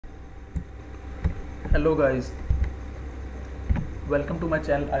Hello guys, welcome to my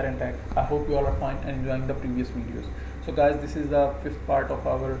channel Iron Tech. I hope you all are fine and enjoying the previous videos. So guys, this is the fifth part of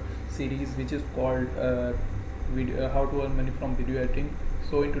our series which is called how to earn money from video editing.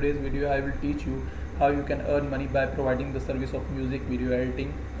 So in today's video I will teach you how you can earn money by providing the service of music video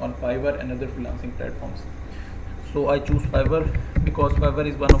editing on Fiverr and other freelancing platforms. So I choose Fiverr because Fiverr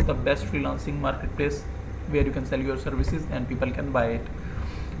is one of the best freelancing marketplace where you can sell your services and people can buy it.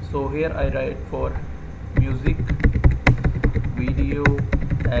 So here I write for music video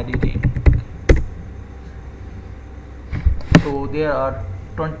editing. So there are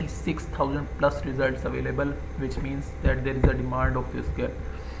 26,000 plus results available, which means that there is a demand of this skill.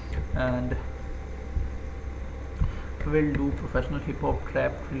 And will do professional hip hop,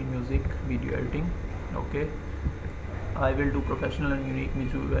 trap, free music video editing. Okay, I will do professional and unique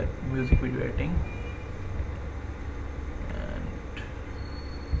music video editing.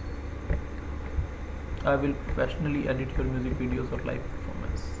 I will professionally edit your music videos or live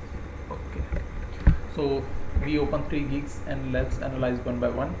performance. Okay, so we open 3 gigs and let's analyze one by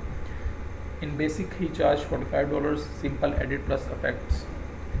one. In basic he charged $45, simple edit plus effects.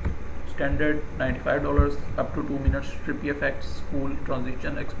 Standard $95, up to 2 minutes, trippy effects, cool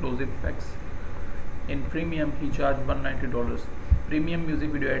transition, explosive effects. In premium he charged $190. Premium music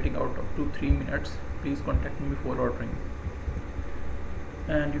video editing out up to 3 minutes. Please contact me before ordering.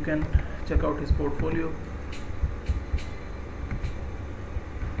 And you can check out his portfolio.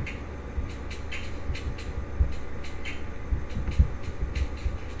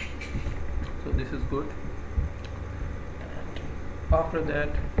 So this is good. And after that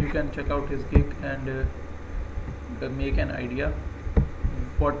you can check out his gig and make an idea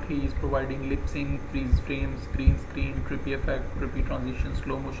what he is providing: lip sync, freeze frames, green screen, trippy effect, trippy transition,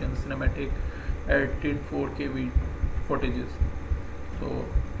 slow motion, cinematic, edited 4K footages. So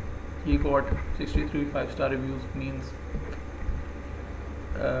he got 63 5-star reviews, means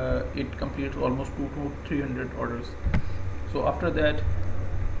it completes almost 2 to 300 orders. So after that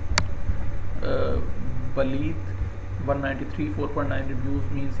Walid 193 4.9 reviews,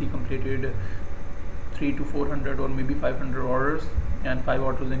 means he completed 3 to 400 or maybe 500 orders and 5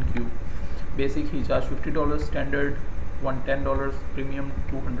 orders in queue. Basic he charged $50, standard $110, premium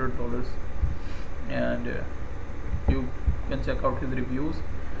 $200. And you can check out his reviews,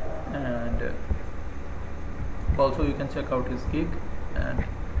 and also you can check out his gig and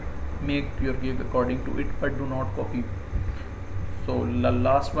make your gig according to it, but do not copy. So the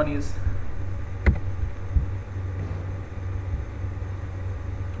last one is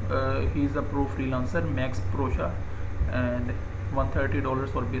he's a pro freelancer, Max Prosha, and $130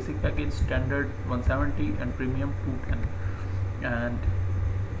 for basic package, standard $170 and premium $210, and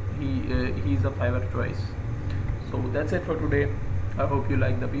he's a Fiverr choice. So that's it for today. I hope you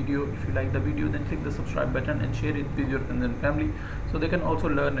like the video. If you like the video, then click the subscribe button and share it with your friends and family so they can also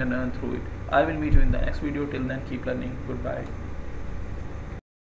learn and earn through it. I will meet you in the next video. Till then, keep learning. Goodbye.